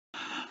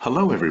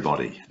Hello,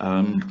 everybody.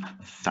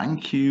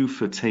 Thank you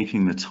for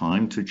taking the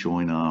time to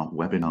join our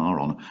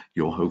webinar on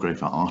your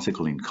Hogrefe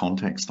article in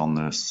context on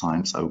the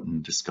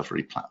ScienceOpen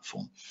Discovery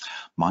platform.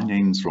 My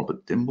name's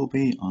Robert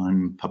Dimbleby.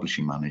 I'm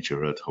Publishing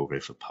Manager at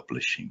Hogrefe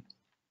Publishing.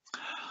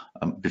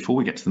 Before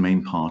we get to the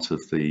main part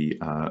of the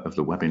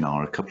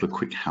webinar, a couple of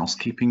quick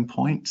housekeeping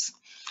points.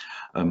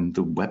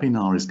 The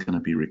webinar is going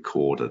to be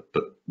recorded,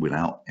 but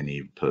without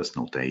any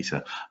personal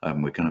data.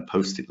 We're going to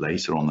post it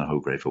later on the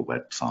Hogrefe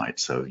website,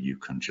 so you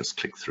can just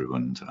click through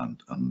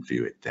and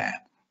view it there.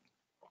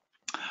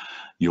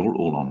 You're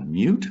all on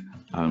mute,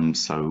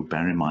 so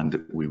bear in mind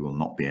that we will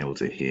not be able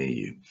to hear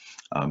you.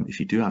 If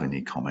you do have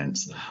any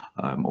comments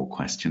or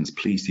questions,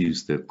 please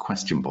use the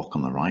question box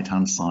on the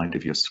right-hand side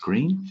of your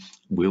screen.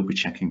 We'll be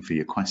checking for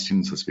your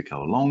questions as we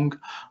go along,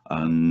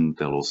 and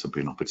there'll also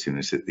be an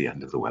opportunity at the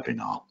end of the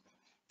webinar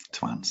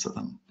to answer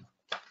them.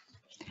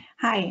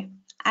 Hi,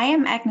 I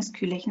am Agnes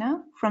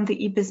Kühlechner from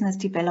the e-Business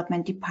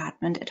Development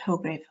Department at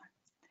Hogrefe.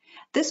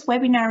 This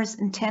webinar is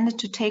intended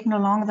to take no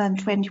longer than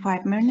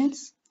 25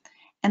 minutes,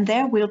 and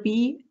there will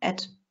be,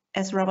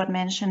 as Robert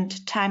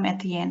mentioned, time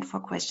at the end for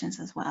questions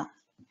as well.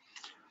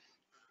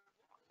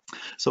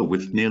 So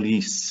with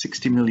nearly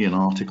 60 million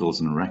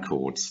articles and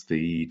records,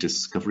 the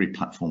discovery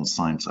platform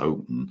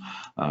ScienceOpen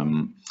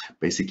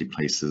basically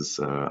places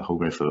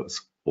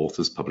Hogrefe's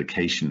authors'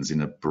 publications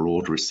in a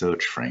broad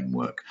research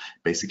framework,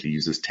 basically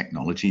uses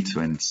technology to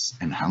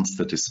enhance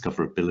the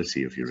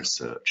discoverability of your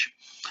research.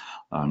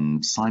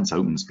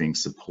 ScienceOpen is being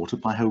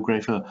supported by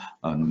Hogrefe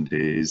and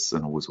is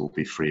and always will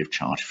be free of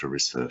charge for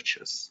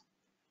researchers.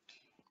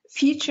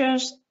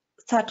 Features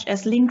such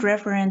as linked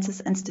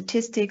references and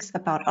statistics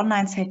about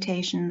online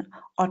citation,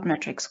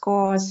 altmetric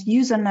scores,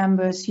 user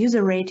numbers,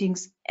 user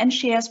ratings, and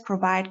shares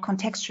provide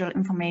contextual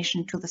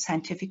information to the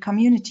scientific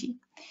community.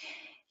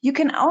 You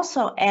can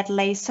also add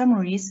lay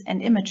summaries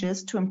and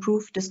images to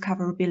improve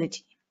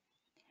discoverability.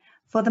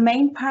 For the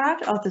main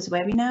part of this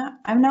webinar,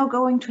 I'm now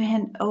going to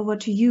hand over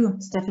to you,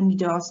 Stephanie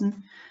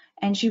Dawson,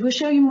 and she will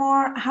show you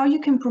more how you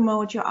can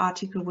promote your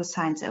article with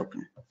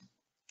ScienceOpen.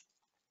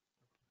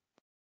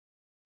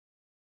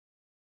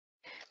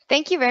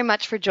 Thank you very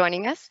much for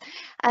joining us.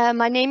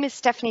 My name is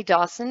Stephanie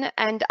Dawson,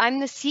 and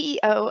I'm the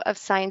CEO of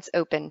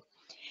ScienceOpen.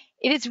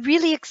 It is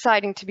really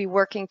exciting to be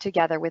working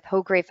together with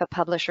Hogrefe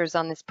publishers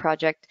on this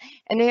project,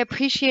 and I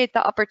appreciate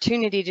the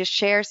opportunity to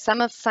share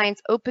some of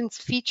ScienceOpen's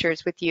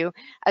features with you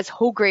as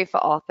Hogrefe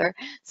author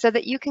so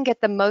that you can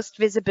get the most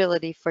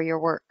visibility for your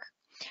work.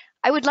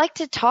 I would like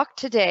to talk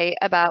today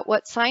about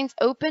what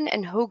ScienceOpen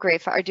and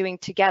Hogrefe are doing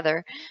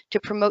together to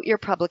promote your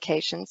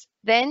publications,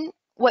 then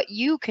what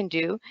you can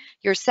do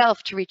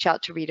yourself to reach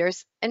out to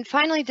readers, and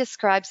finally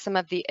describe some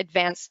of the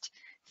advanced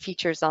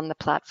features on the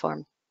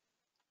platform.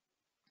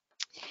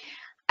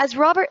 As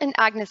Robert and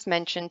Agnes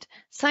mentioned,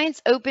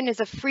 ScienceOpen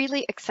is a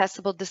freely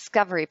accessible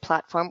discovery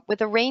platform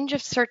with a range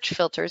of search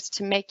filters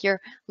to make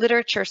your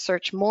literature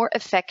search more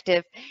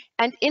effective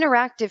and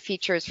interactive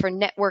features for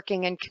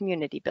networking and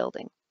community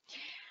building.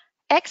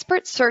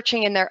 Experts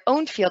searching in their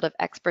own field of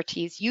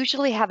expertise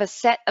usually have a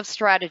set of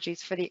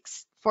strategies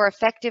for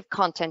effective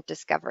content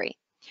discovery.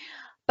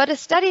 But a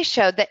study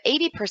showed that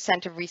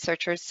 80% of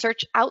researchers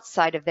search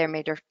outside of their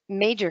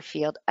major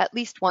field at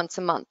least once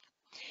a month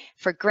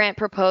for grant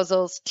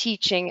proposals,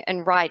 teaching,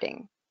 and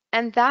writing.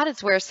 And that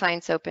is where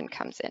ScienceOpen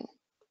comes in.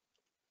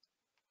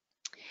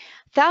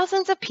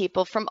 Thousands of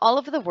people from all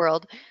over the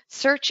world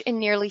search in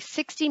nearly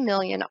 60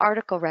 million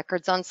article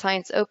records on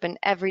ScienceOpen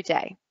every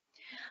day.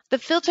 The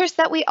filters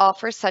that we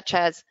offer, such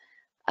as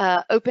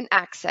open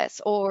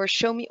access or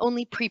show me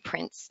only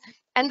preprints,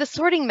 and the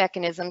sorting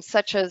mechanisms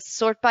such as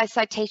sort by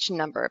citation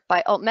number,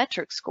 by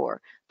altmetric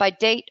score, by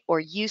date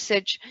or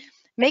usage,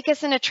 make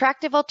us an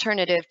attractive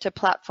alternative to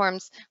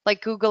platforms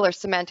like Google or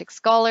Semantic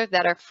Scholar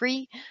that are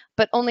free,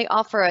 but only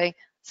offer a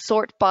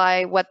sort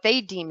by what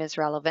they deem is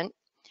relevant,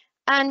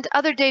 and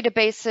other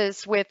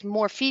databases with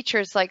more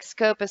features like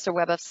Scopus or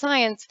Web of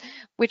Science,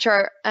 which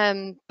are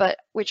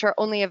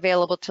only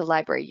available to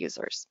library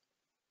users.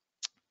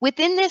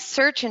 Within this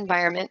search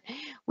environment,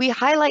 we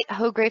highlight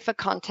Hogrefe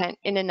content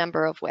in a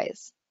number of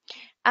ways.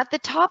 At the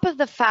top of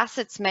the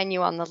facets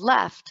menu on the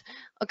left,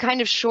 a kind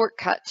of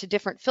shortcut to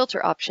different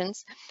filter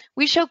options,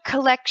 we show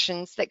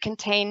collections that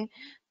contain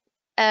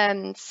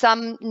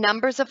some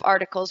numbers of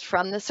articles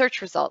from the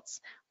search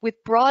results.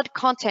 With broad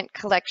content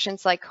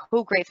collections like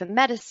Hogrefe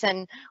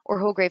Medicine or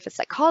Hogrefe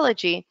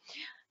Psychology,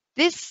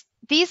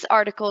 these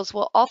articles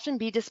will often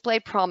be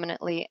displayed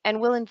prominently and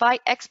will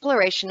invite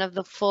exploration of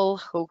the full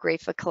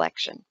Hogrefe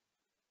collection.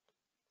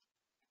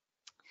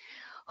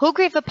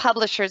 Hogrefe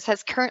Publishers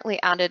has currently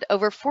added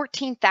over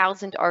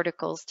 14,000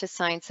 articles to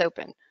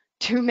ScienceOpen,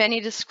 too many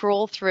to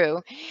scroll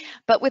through,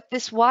 but with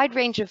this wide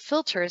range of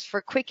filters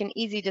for quick and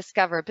easy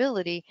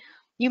discoverability,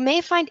 you may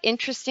find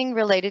interesting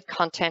related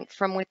content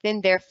from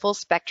within their full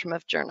spectrum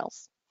of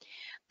journals.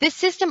 This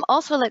system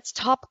also lets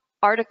top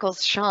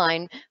articles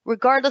shine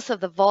regardless of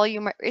the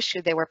volume or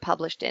issue they were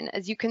published in,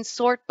 as you can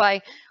sort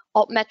by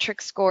altmetric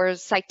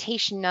scores,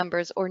 citation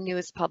numbers, or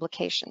newest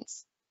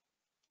publications.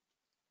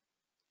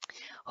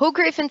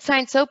 Hogrefe and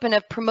ScienceOpen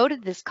have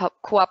promoted this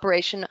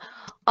cooperation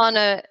on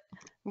a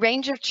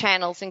range of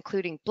channels,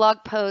 including blog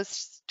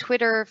posts,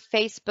 Twitter,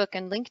 Facebook,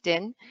 and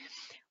LinkedIn.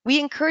 We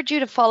encourage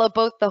you to follow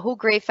both the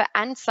Hogrefe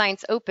and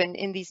ScienceOpen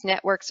in these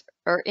networks,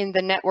 or in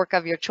the network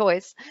of your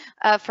choice,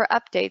 for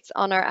updates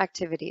on our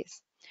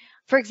activities.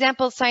 For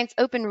example,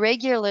 ScienceOpen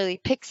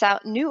regularly picks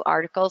out new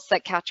articles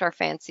that catch our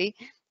fancy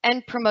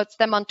and promotes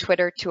them on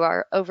Twitter to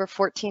our over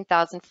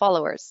 14,000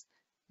 followers,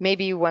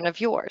 maybe one of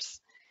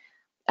yours.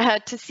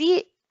 To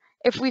see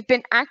if we've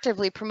been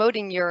actively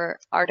promoting your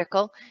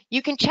article,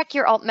 you can check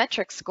your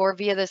altmetric score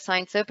via the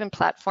ScienceOpen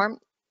platform.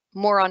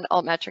 More on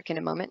altmetric in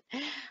a moment.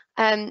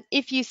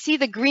 If you see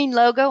the green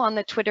logo on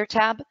the Twitter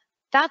tab,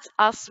 that's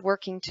us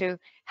working to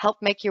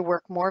help make your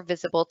work more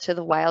visible to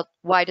the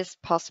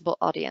widest possible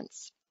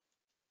audience.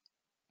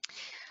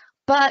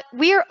 But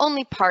we are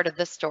only part of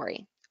the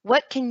story.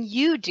 What can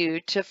you do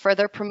to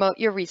further promote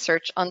your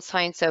research on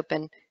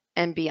ScienceOpen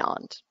and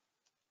beyond?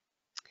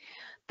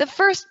 The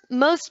first,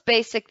 most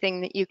basic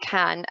thing that you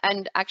can,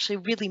 and actually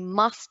really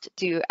must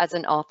do as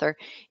an author,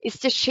 is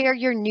to share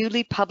your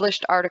newly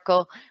published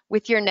article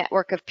with your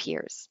network of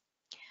peers.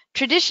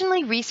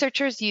 Traditionally,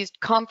 researchers used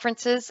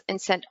conferences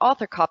and sent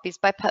author copies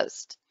by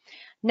post.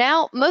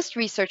 Now, most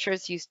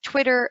researchers use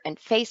Twitter and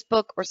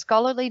Facebook or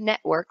scholarly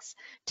networks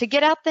to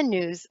get out the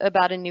news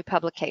about a new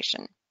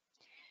publication.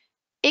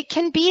 It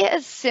can be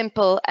as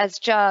simple as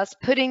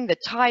just putting the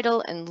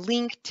title and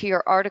link to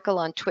your article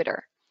on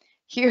Twitter.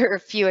 Here are a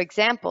few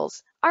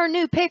examples. Our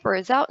new paper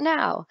is out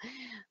now.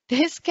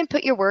 This can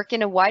put your work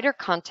in a wider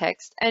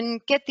context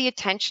and get the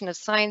attention of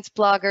science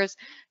bloggers,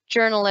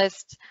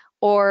 journalists,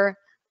 or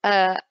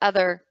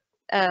other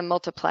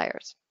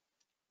multipliers.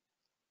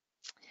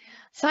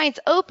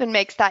 ScienceOpen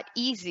makes that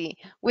easy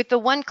with the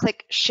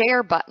one-click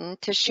share button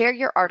to share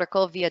your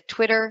article via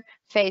Twitter,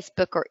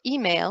 Facebook, or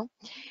email.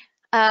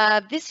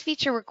 This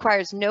feature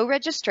requires no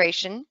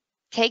registration,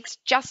 takes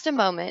just a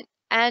moment,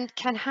 and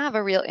can have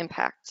a real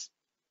impact.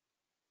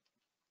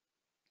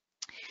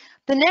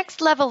 The next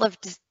level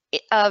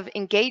of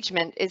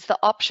engagement is the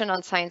option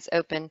on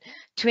ScienceOpen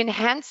to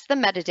enhance the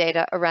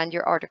metadata around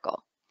your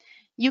article.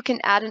 You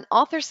can add an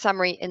author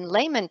summary in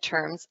layman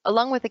terms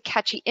along with a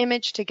catchy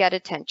image to get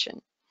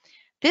attention.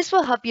 This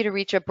will help you to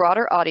reach a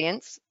broader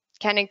audience,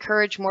 can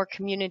encourage more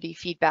community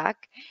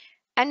feedback,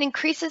 and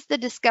increases the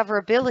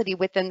discoverability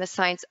within the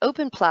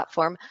ScienceOpen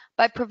platform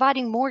by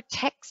providing more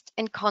text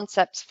and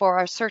concepts for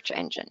our search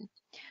engine.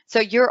 So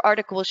your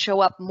article will show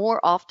up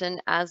more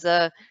often as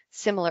a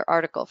similar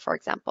article, for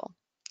example.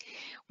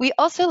 We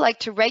also like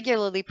to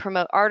regularly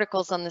promote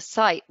articles on the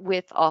site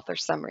with author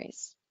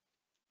summaries.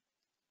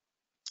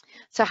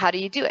 So how do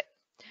you do it?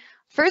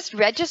 First,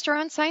 register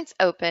on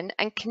ScienceOpen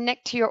and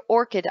connect to your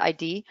ORCID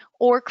ID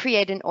or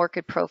create an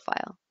ORCID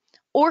profile.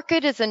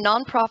 ORCID is a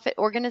nonprofit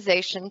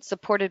organization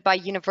supported by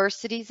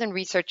universities and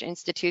research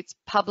institutes,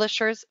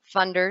 publishers,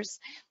 funders,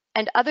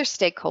 and other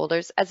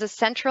stakeholders as a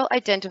central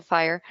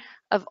identifier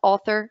of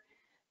author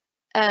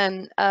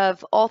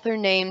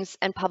names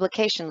and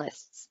publication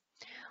lists.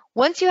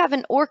 Once you have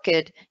an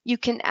ORCID, you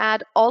can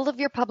add all of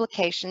your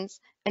publications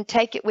and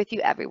take it with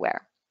you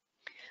everywhere.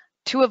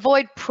 To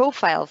avoid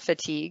profile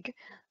fatigue,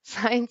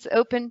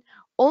 ScienceOpen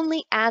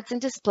only adds and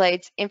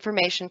displays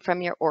information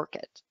from your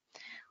ORCID.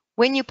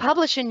 When you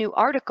publish a new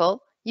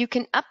article, you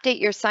can update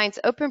your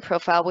ScienceOpen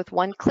profile with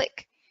one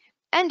click.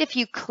 And if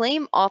you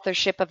claim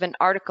authorship of an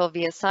article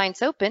via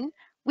ScienceOpen,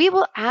 we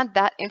will add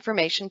that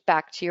information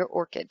back to your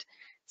ORCID.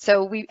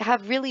 So we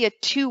have really a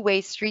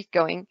two-way street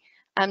going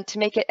to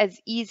make it as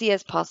easy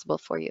as possible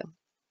for you.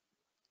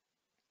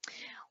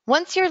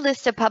 Once your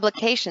list of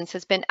publications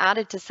has been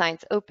added to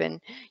ScienceOpen,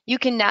 you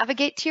can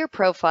navigate to your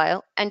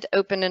profile and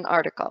open an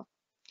article.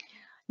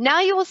 Now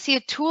you will see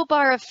a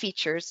toolbar of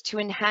features to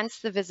enhance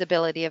the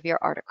visibility of your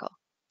article.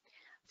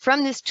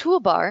 From this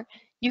toolbar,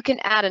 you can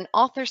add an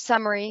author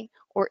summary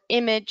or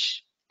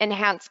image,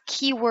 enhance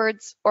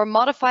keywords, or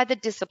modify the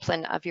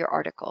discipline of your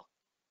article.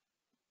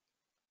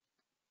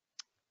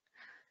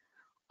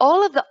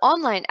 All of the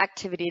online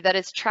activity that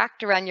is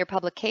tracked around your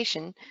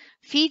publication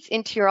feeds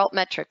into your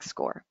altmetric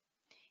score.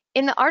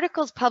 In the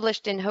articles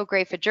published in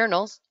Hogrefe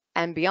journals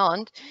and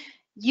beyond,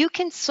 you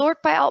can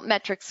sort by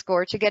altmetric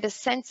score to get a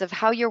sense of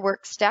how your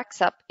work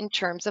stacks up in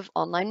terms of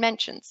online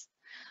mentions.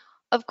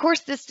 Of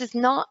course, this does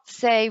not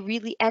say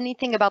really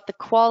anything about the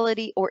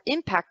quality or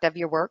impact of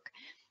your work,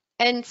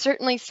 and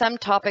certainly some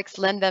topics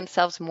lend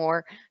themselves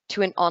more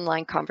to an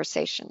online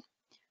conversation.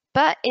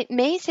 But it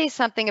may say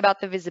something about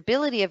the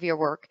visibility of your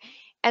work,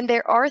 and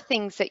there are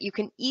things that you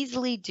can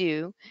easily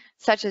do,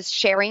 such as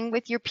sharing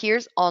with your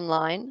peers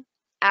online,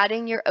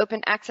 adding your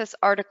open access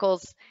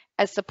articles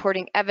as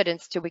supporting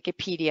evidence to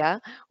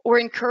Wikipedia, or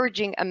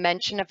encouraging a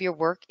mention of your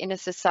work in a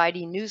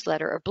society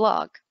newsletter or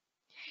blog.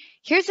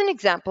 Here's an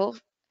example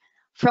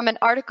from an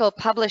article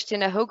published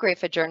in a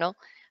Hogrefe journal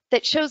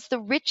that shows the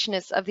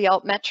richness of the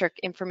altmetric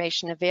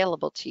information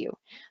available to you.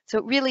 So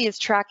it really is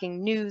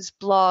tracking news,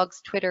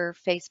 blogs, Twitter,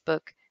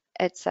 Facebook,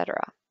 etc.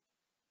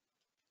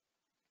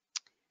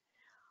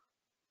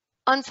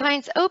 On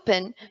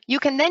ScienceOpen, you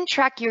can then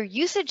track your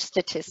usage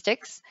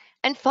statistics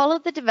and follow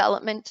the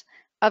development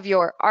of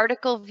your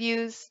article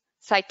views,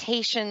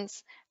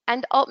 citations,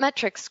 and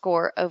altmetric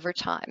score over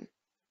time.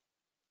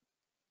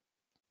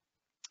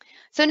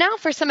 So now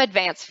for some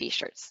advanced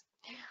features.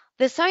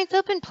 The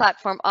ScienceOpen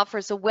platform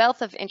offers a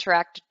wealth of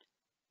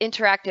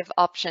interactive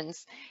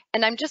options,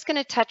 and I'm just going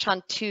to touch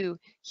on two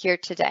here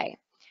today.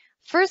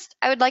 First,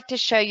 I would like to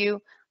show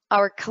you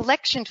our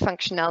collection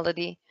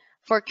functionality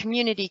for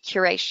community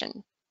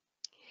curation.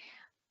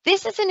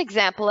 This is an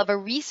example of a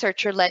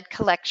researcher-led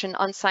collection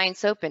on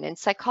ScienceOpen in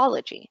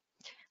psychology,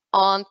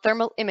 on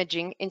thermal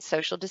imaging in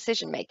social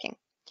decision-making.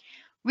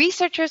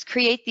 Researchers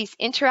create these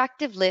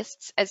interactive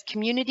lists as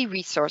community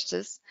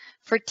resources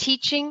for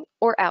teaching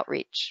or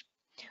outreach.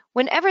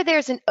 Whenever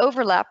there's an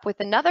overlap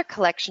with another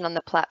collection on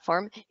the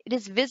platform, it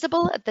is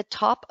visible at the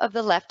top of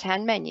the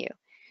left-hand menu.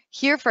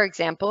 Here, for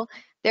example,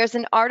 there's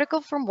an article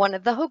from one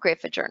of the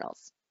Hogrefe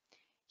journals.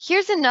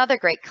 Here's another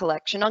great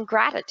collection on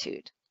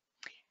gratitude.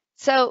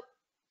 So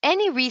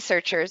any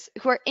researchers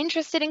who are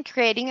interested in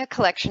creating a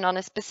collection on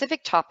a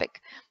specific topic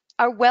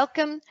are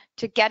welcome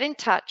to get in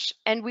touch,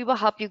 and we will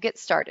help you get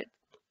started.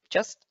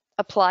 Just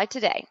apply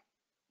today.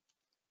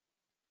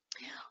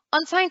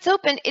 On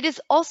ScienceOpen, it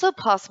is also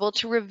possible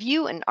to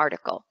review an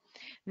article,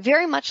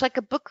 very much like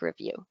a book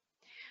review.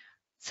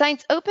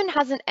 ScienceOpen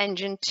has an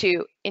engine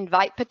to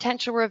invite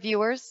potential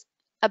reviewers,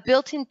 a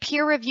built-in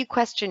peer review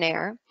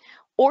questionnaire,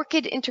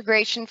 ORCID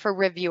integration for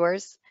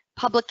reviewers,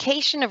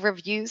 publication of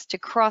reviews to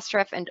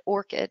Crossref and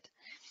ORCID,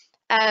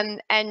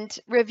 and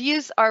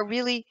reviews are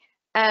really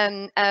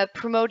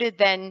promoted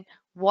then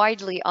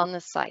widely on the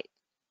site.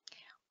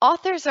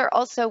 Authors are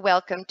also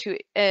welcome to,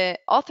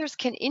 authors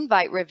can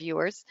invite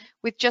reviewers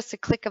with just a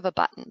click of a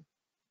button.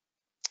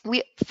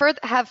 We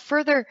have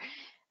further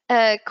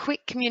quick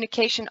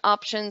communication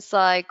options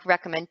like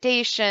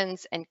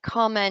recommendations and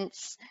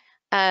comments,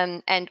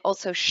 and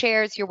also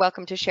shares. You're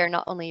welcome to share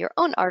not only your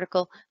own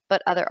article,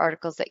 but other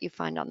articles that you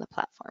find on the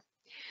platform.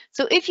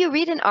 So if you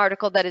read an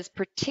article that is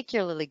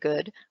particularly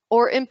good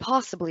or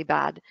impossibly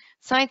bad,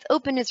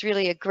 ScienceOpen is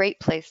really a great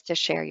place to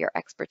share your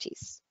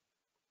expertise.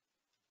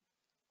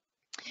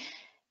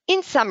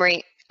 In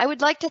summary, I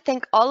would like to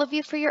thank all of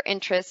you for your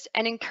interest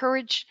and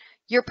encourage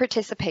your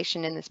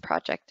participation in this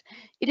project.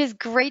 It is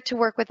great to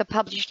work with a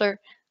publisher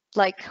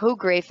like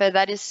Hogrefe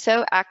that is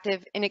so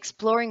active in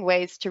exploring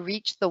ways to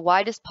reach the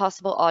widest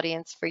possible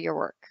audience for your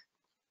work.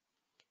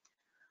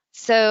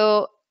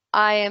 So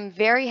I am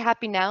very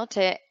happy now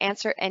to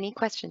answer any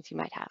questions you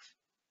might have.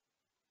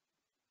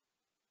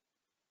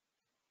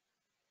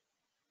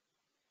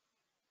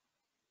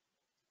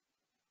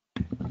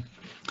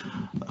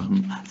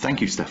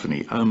 Thank you,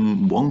 Stephanie.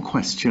 One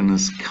question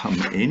has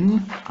come in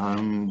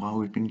while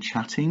we've been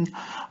chatting.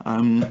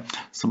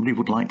 Somebody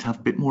would like to have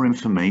a bit more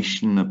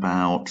information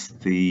about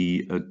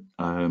the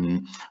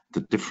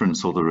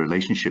difference or the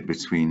relationship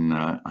between,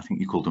 I think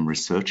you call them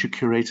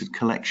researcher-curated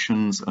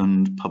collections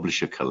and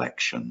publisher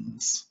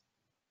collections.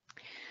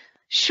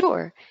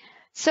 Sure.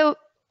 So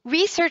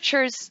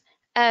researchers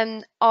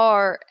who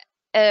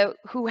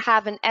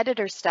have an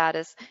editor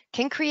status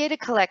can create a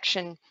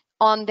collection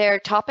on their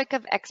topic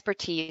of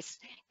expertise,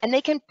 and they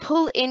can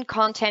pull in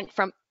content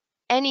from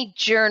any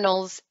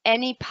journals,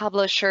 any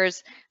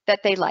publishers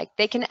that they like.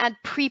 They can add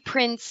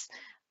preprints,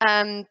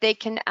 they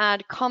can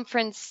add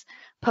conference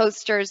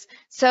posters.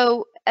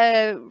 So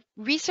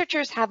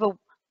researchers have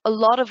a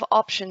lot of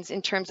options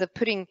in terms of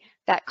putting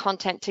that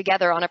content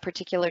together on a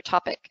particular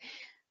topic.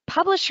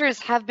 Publishers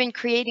have been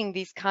creating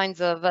these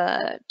kinds of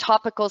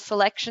topical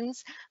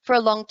selections for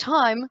a long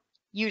time.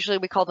 Usually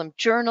we call them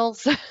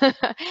journals.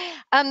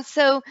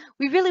 So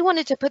we really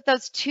wanted to put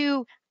those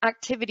two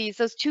activities,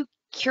 those two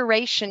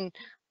curation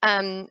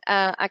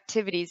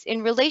activities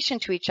in relation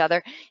to each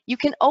other. You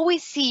can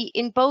always see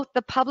in both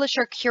the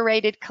publisher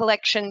curated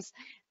collections,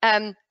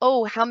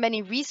 how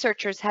many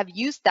researchers have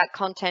used that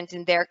content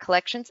in their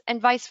collections, and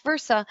vice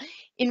versa.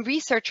 In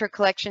researcher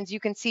collections, you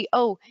can see,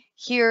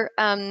 here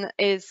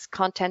is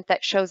content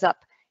that shows up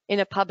in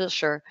a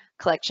publisher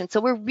collection. So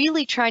we're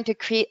really trying to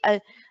create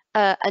a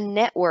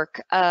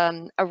network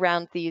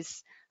around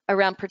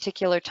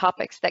particular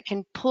topics that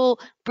can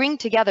bring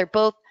together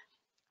both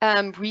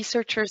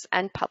researchers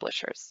and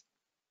publishers.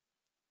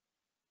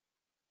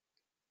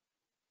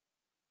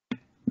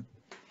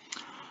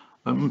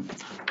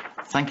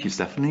 Thank you,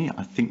 Stephanie.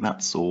 I think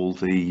that's all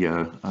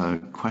the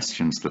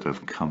questions that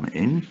have come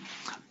in.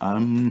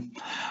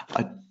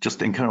 I'd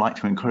just like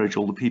to encourage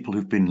all the people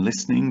who've been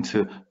listening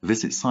to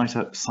visit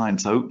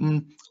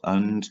ScienceOpen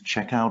and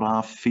check out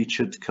our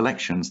featured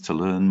collections to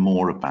learn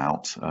more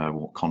about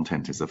what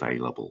content is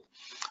available.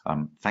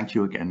 Thank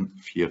you again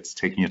for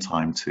taking your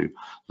time to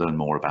learn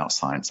more about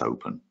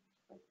ScienceOpen.